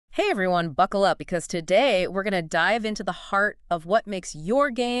Hey everyone, buckle up because today we're going to dive into the heart of what makes your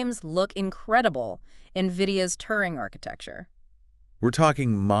games look incredible, NVIDIA's Turing architecture. We're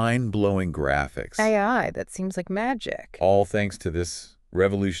talking mind-blowing graphics, AI, that seems like magic. all thanks to this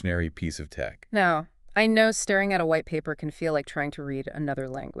revolutionary piece of tech. Now, I know staring at a white paper can feel like trying to read another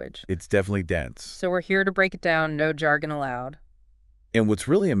language. It's definitely dense. So we're here to break it down, no jargon allowed. And what's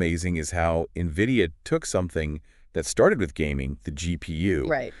really amazing is how NVIDIA took something that started with gaming, the GPU,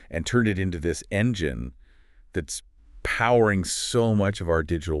 Right. and turned it into this engine that's powering so much of our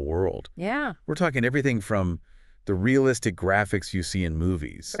digital world. Yeah. We're talking everything from the realistic graphics you see in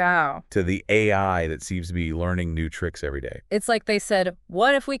movies Wow. to the AI that seems to be learning new tricks every day. It's like they said,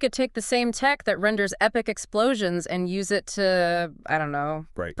 what if we could take the same tech that renders epic explosions and use it to, I don't know,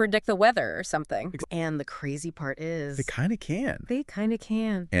 Right. predict the weather or something? And the crazy part is, They kind of can. they kind of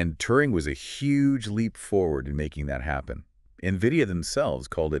can. And Turing was a huge leap forward in making that happen. NVIDIA themselves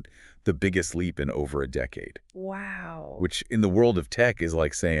called it the biggest leap in over a decade, Wow. which in the world of tech is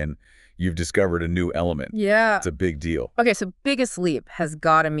like saying you've discovered a new element. Yeah. It's a big deal. Okay, so biggest leap has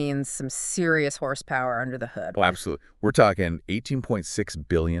got to mean some serious horsepower under the hood. Oh, absolutely. We're talking 18.6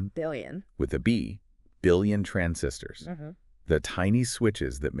 billion, Billion. with a B, billion transistors, the tiny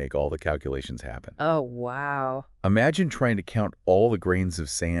switches that make all the calculations happen. Oh, wow. Imagine trying to count all the grains of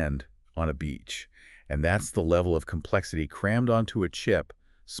sand on a beach, and that's the level of complexity crammed onto a chip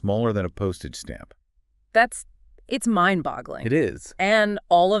smaller than a postage stamp. It's mind-boggling. It is. And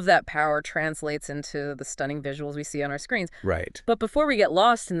all of that power translates into the stunning visuals we see on our screens. Right. But before we get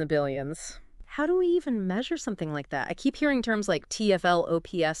lost in the billions, how do we even measure something like that? I keep hearing terms like TFL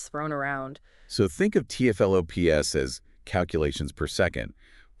OPS thrown around. So think of TFLOPS as calculations per second,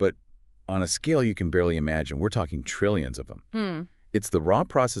 but on a scale you can barely imagine, we're talking trillions of them. It's the raw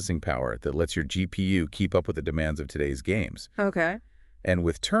processing power that lets your GPU keep up with the demands of today's games. Okay. And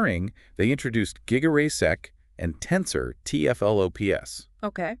with Turing, they introduced GigaRaySec and Tensor TFLOPS,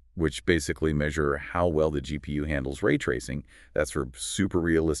 Okay. which basically measure how well the GPU handles ray tracing. That's for super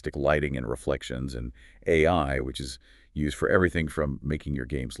realistic lighting and reflections, and AI, which is used for everything from making your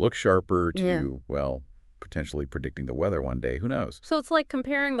games look sharper to, well, potentially predicting the weather one day. Who knows? So it's like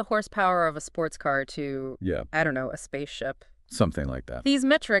comparing the horsepower of a sports car to, Yeah, I don't know, a spaceship. something like that. These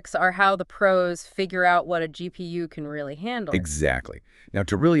metrics are how the pros figure out what a GPU can really handle. Exactly. Now,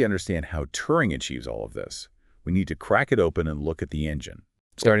 to really understand how Turing achieves all of this, we need to crack it open and look at the engine,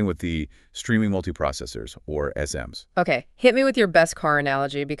 starting with the streaming multiprocessors, or SMs. Okay, hit me with your best car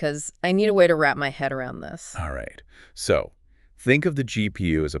analogy because I need a way to wrap my head around this. All right. So think of the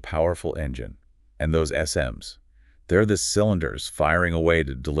GPU as a powerful engine, and those SMs, they're the cylinders firing away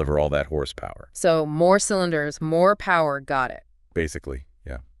to deliver all that horsepower. So more cylinders, more power, got it. Basically,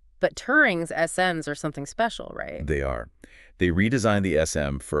 yeah, But Turing's SMs are something special, right? they are. They redesigned the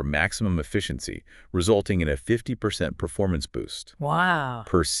SM for maximum efficiency, resulting in a 50% performance boost Wow.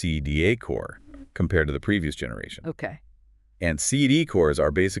 per CDA core compared to the previous generation. Okay. And CDA cores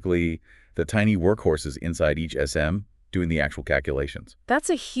are basically the tiny workhorses inside each SM doing the actual calculations. That's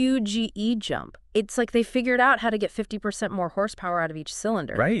a huge GE jump. It's like they figured out how to get 50% more horsepower out of each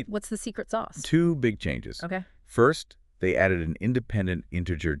cylinder. Right. What's the secret sauce? Two big changes. Okay. First, they added an independent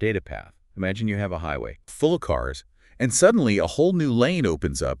integer data path. Imagine you have a highway full of cars, and suddenly a whole new lane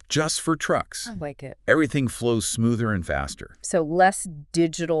opens up just for trucks. I like it. Everything flows smoother and faster. So less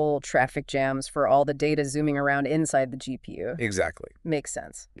digital traffic jams for all the data zooming around inside the GPU. Exactly. Makes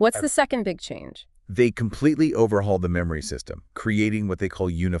sense. What's the second big change? They completely overhauled the memory system, creating what they call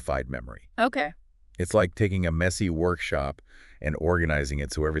unified memory. Okay. It's like taking a messy workshop and organizing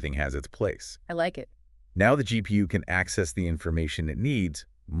it so everything has its place. I like it. Now the GPU can access the information it needs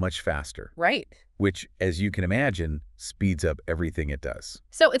much faster, Right. which, as you can imagine, speeds up everything it does.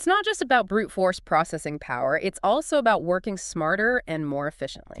 So it's not just about brute force processing power, it's also about working smarter and more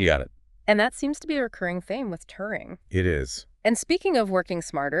efficiently. You got it. And that seems to be a recurring theme with Turing. It is. And speaking of working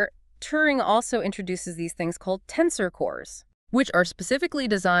smarter, Turing also introduces these things called tensor cores, which are specifically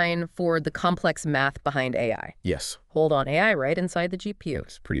designed for the complex math behind AI. Yes. Hold on AI right inside the GPU.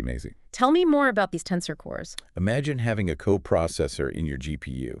 It's pretty amazing. Tell me more about these tensor cores. Imagine having a coprocessor in your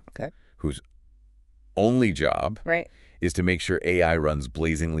GPU Okay. whose only job Right. is to make sure AI runs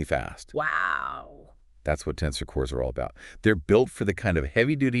blazingly fast. Wow. That's what tensor cores are all about. They're built for the kind of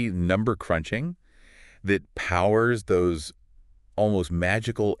heavy-duty number crunching that powers those almost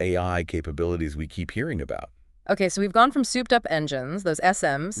magical AI capabilities we keep hearing about. Okay, so we've gone from souped-up engines, those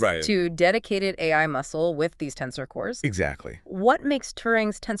SMs, Right. to dedicated AI muscle with these tensor cores. Exactly. What makes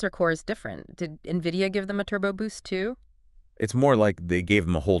Turing's tensor cores different? Did NVIDIA give them a turbo boost too? It's more like they gave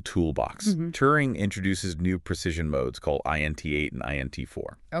them a whole toolbox. Mm-hmm. Turing introduces new precision modes called INT8 and INT4.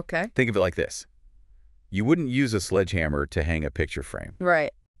 Okay. Think of it like this. You wouldn't use a sledgehammer to hang a picture frame.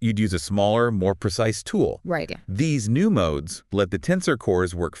 Right. You'd use a smaller, more precise tool. Right. Yeah. These new modes let the tensor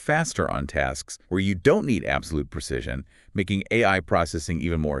cores work faster on tasks where you don't need absolute precision, making AI processing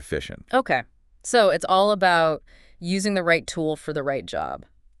even more efficient. Okay. So it's all about using the right tool for the right job,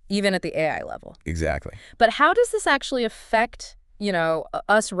 even at the AI level. Exactly. But how does this actually affect,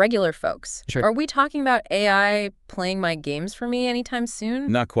 us regular folks? Sure. Are we talking about AI playing my games for me anytime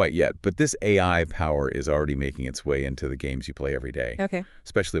soon? Not quite yet, but this AI power is already making its way into the games you play every day, Okay.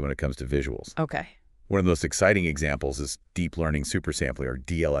 especially when it comes to visuals. Okay. One of the most exciting examples is deep learning supersampling, or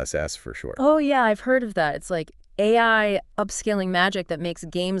DLSS for short. Oh, yeah, I've heard of that. It's like AI upscaling magic that makes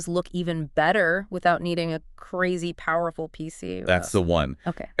games look even better without needing a crazy powerful PC. That's the one.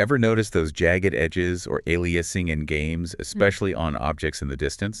 Okay. Ever notice those jagged edges or aliasing in games, especially on objects in the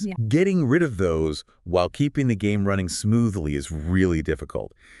distance? Yeah. Getting rid of those while keeping the game running smoothly is really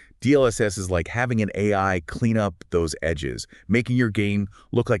difficult. DLSS is like having an AI clean up those edges, making your game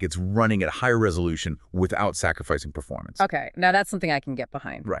look like it's running at higher resolution without sacrificing performance. Okay, now that's something I can get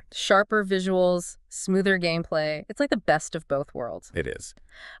behind. Right. Sharper visuals, smoother gameplay. It's like the best of both worlds. It is.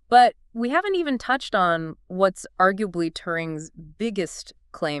 But we haven't even touched on what's arguably Turing's biggest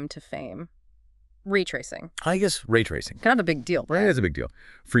claim to fame. Ray tracing. I guess ray tracing. Kind of a big deal. Right, it's a big deal.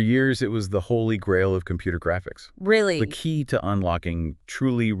 For years, it was the holy grail of computer graphics. Really? The key to unlocking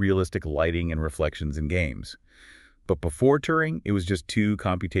truly realistic lighting and reflections in games. But before Turing, it was just too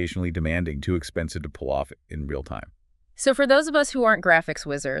computationally demanding, too expensive to pull off in real time. So for those of us who aren't graphics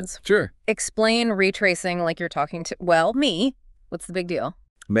wizards, Sure. explain ray tracing like you're talking to, well, me. What's the big deal?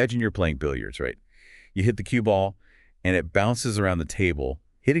 Imagine you're playing billiards, right? You hit the cue ball, and it bounces around the table,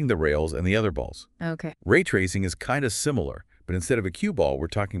 hitting the rails and the other balls. Okay. Ray tracing is kind of similar, but instead of a cue ball, we're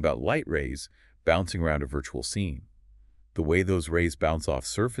talking about light rays bouncing around a virtual scene. The way those rays bounce off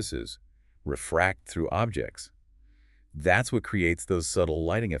surfaces, refract through objects, that's what creates those subtle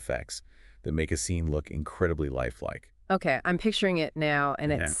lighting effects that make a scene look incredibly lifelike. Okay, I'm picturing it now,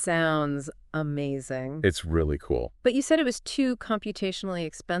 and Yeah. it sounds amazing. It's really cool. But you said it was too computationally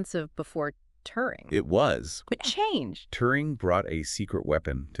expensive before Turing. It was. What changed? Turing brought a secret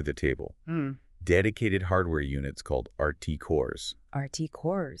weapon to the table. Dedicated hardware units called RT cores. RT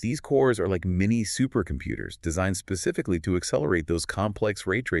cores. These cores are like mini supercomputers designed specifically to accelerate those complex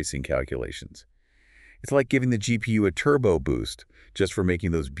ray tracing calculations. It's like giving the GPU a turbo boost just for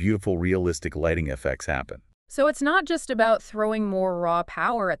making those beautiful realistic lighting effects happen. So it's not just about throwing more raw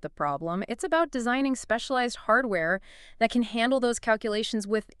power at the problem. It's about designing specialized hardware that can handle those calculations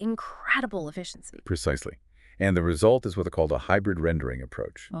with incredible efficiency. Precisely. And the result is what are called a hybrid rendering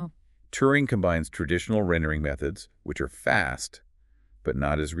approach. Oh. Turing combines traditional rendering methods, which are fast, but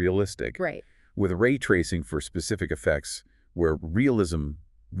not as realistic, Right. with ray tracing for specific effects where realism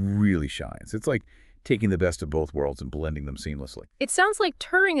really shines. It's like taking the best of both worlds and blending them seamlessly. It sounds like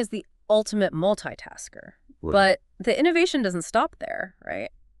Turing is the ultimate multitasker. Right. But the innovation doesn't stop there, right?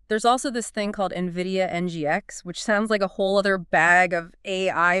 There's also this thing called NVIDIA NGX, which sounds like a whole other bag of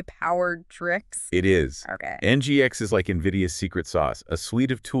AI-powered tricks. It is. Okay. NGX is like NVIDIA's secret sauce, a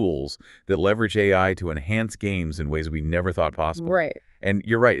suite of tools that leverage AI to enhance games in ways we never thought possible. Right. And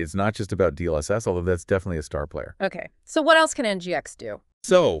you're right, it's not just about DLSS, although that's definitely a star player. Okay. So what else can NGX do?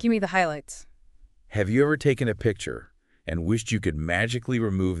 So, Give me the highlights. have you ever taken a picture and wished you could magically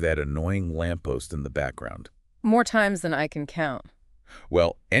remove that annoying lamppost in the background? More times than I can count.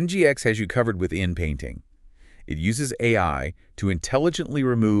 Well, NGX has you covered with in-painting. It uses AI to intelligently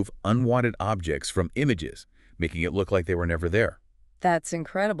remove unwanted objects from images, making it look like they were never there. That's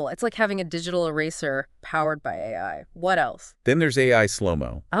incredible. It's like having a digital eraser powered by AI. What else? Then there's AI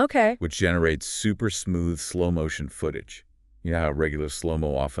slow-mo, Okay. which generates super smooth slow-motion footage. You know how regular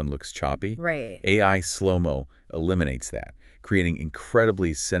slow-mo often looks choppy? Right. AI slow-mo eliminates that, creating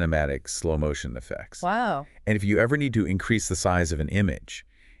incredibly cinematic slow-motion effects. Wow. And if you ever need to increase the size of an image,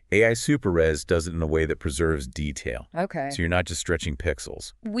 AI Super Res does it in a way that preserves detail. Okay. So you're not just stretching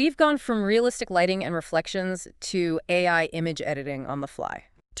pixels. We've gone from realistic lighting and reflections to AI image editing on the fly.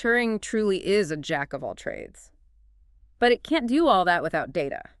 Turing truly is a jack of all trades. But it can't do all that without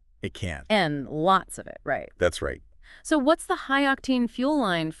data. It can't. And lots of it, right? That's right. So what's the high-octane fuel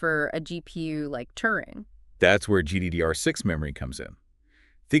line for a GPU like Turing? That's where GDDR6 memory comes in.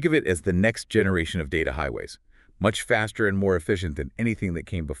 Think of it as the next generation of data highways, much faster and more efficient than anything that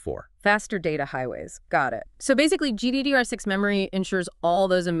came before. Faster data highways. Got it. So basically, GDDR6 memory ensures all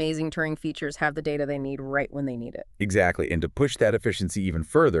those amazing Turing features have the data they need right when they need it. Exactly, and to push that efficiency even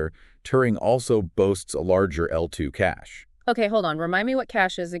further, Turing also boasts a larger L2 cache. Okay, hold on. Remind me what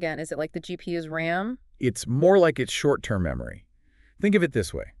cache is again. Is it like the GPU's RAM? It's more like its short-term memory. Think of it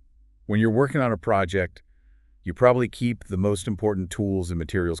this way. When you're working on a project, you probably keep the most important tools and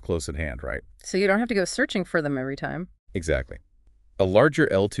materials close at hand, right? So you don't have to go searching for them every time. Exactly. A larger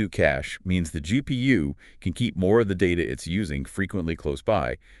L2 cache means the GPU can keep more of the data it's using frequently close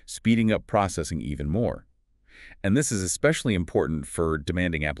by, speeding up processing even more. And this is especially important for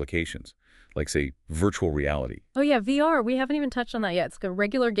demanding applications, like, say, virtual reality. Oh yeah, VR. We haven't even touched on that yet. It's got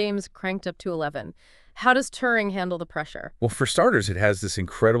regular games cranked up to 11. How does Turing handle the pressure? Well, for starters, it has this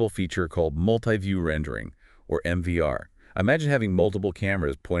incredible feature called multi-view rendering, or MVR. Imagine having multiple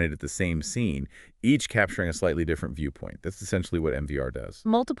cameras pointed at the same scene, each capturing a slightly different viewpoint. That's essentially what MVR does.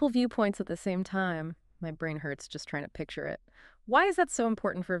 Multiple viewpoints at the same time. My brain hurts just trying to picture it. Why is that so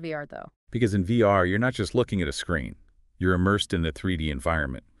important for VR, though? Because in VR, you're not just looking at a screen. You're immersed in a 3D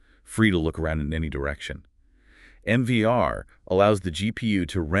environment, free to look around in any direction. MVR allows the GPU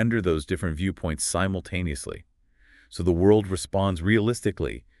to render those different viewpoints simultaneously, so the world responds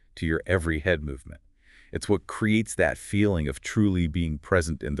realistically to your every head movement. It's what creates that feeling of truly being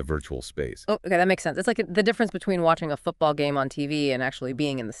present in the virtual space. Oh, okay, that makes sense. It's like the difference between watching a football game on TV and actually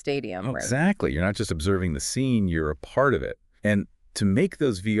being in the stadium. Oh, Right? exactly. You're not just observing the scene, you're a part of it. And to make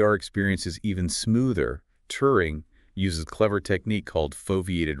those VR experiences even smoother, Turing uses a clever technique called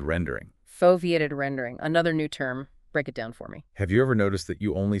foveated rendering. Foveated rendering, another new term. Break it down for me. Have you ever noticed that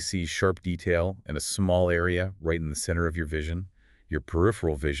you only see sharp detail in a small area right in the center of your vision? Your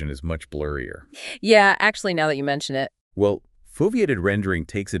peripheral vision is much blurrier. Yeah, actually, now that you mention it. Well, foveated rendering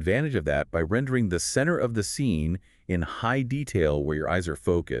takes advantage of that by rendering the center of the scene in high detail where your eyes are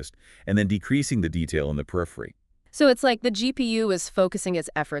focused, and then decreasing the detail in the periphery. So it's like the GPU is focusing its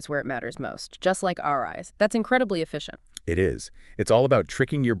efforts where it matters most, just like our eyes. That's incredibly efficient. It is. It's all about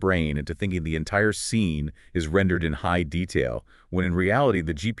tricking your brain into thinking the entire scene is rendered in high detail, when in reality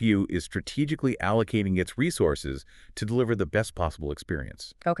the GPU is strategically allocating its resources to deliver the best possible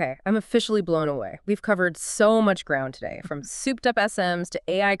experience. Okay, I'm officially blown away. We've covered so much ground today, from souped-up SMs to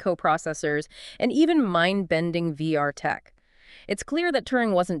AI coprocessors, and even mind-bending VR tech. It's clear that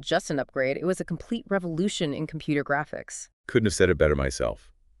Turing wasn't just an upgrade, it was a complete revolution in computer graphics. Couldn't have said it better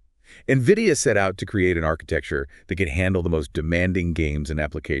myself. NVIDIA set out to create an architecture that could handle the most demanding games and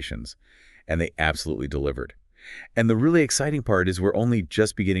applications, and they absolutely delivered. And the really exciting part is we're only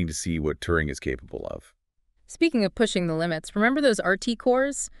just beginning to see what Turing is capable of. Speaking of pushing the limits, remember those RT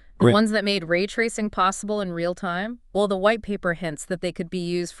cores? The Right. ones that made ray tracing possible in real time? Well, the white paper hints that they could be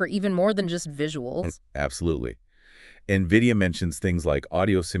used for even more than just visuals. Absolutely. NVIDIA mentions things like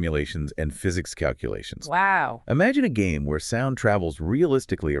audio simulations and physics calculations. Wow. Imagine a game where sound travels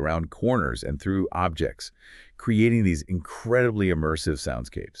realistically around corners and through objects, creating these incredibly immersive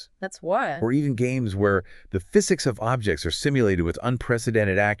soundscapes. That's what? Or even games where the physics of objects are simulated with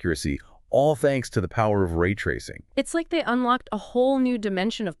unprecedented accuracy, all thanks to the power of ray tracing. It's like they unlocked a whole new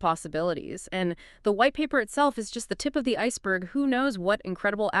dimension of possibilities, and the white paper itself is just the tip of the iceberg. Who knows what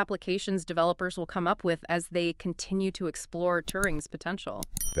incredible applications developers will come up with as they continue to explore Turing's potential.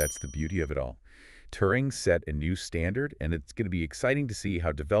 That's the beauty of it all. Turing set a new standard, and it's going to be exciting to see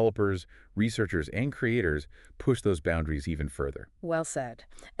how developers, researchers, and creators push those boundaries even further. Well said.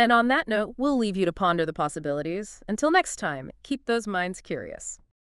 And on that note, we'll leave you to ponder the possibilities. Until next time, keep those minds curious.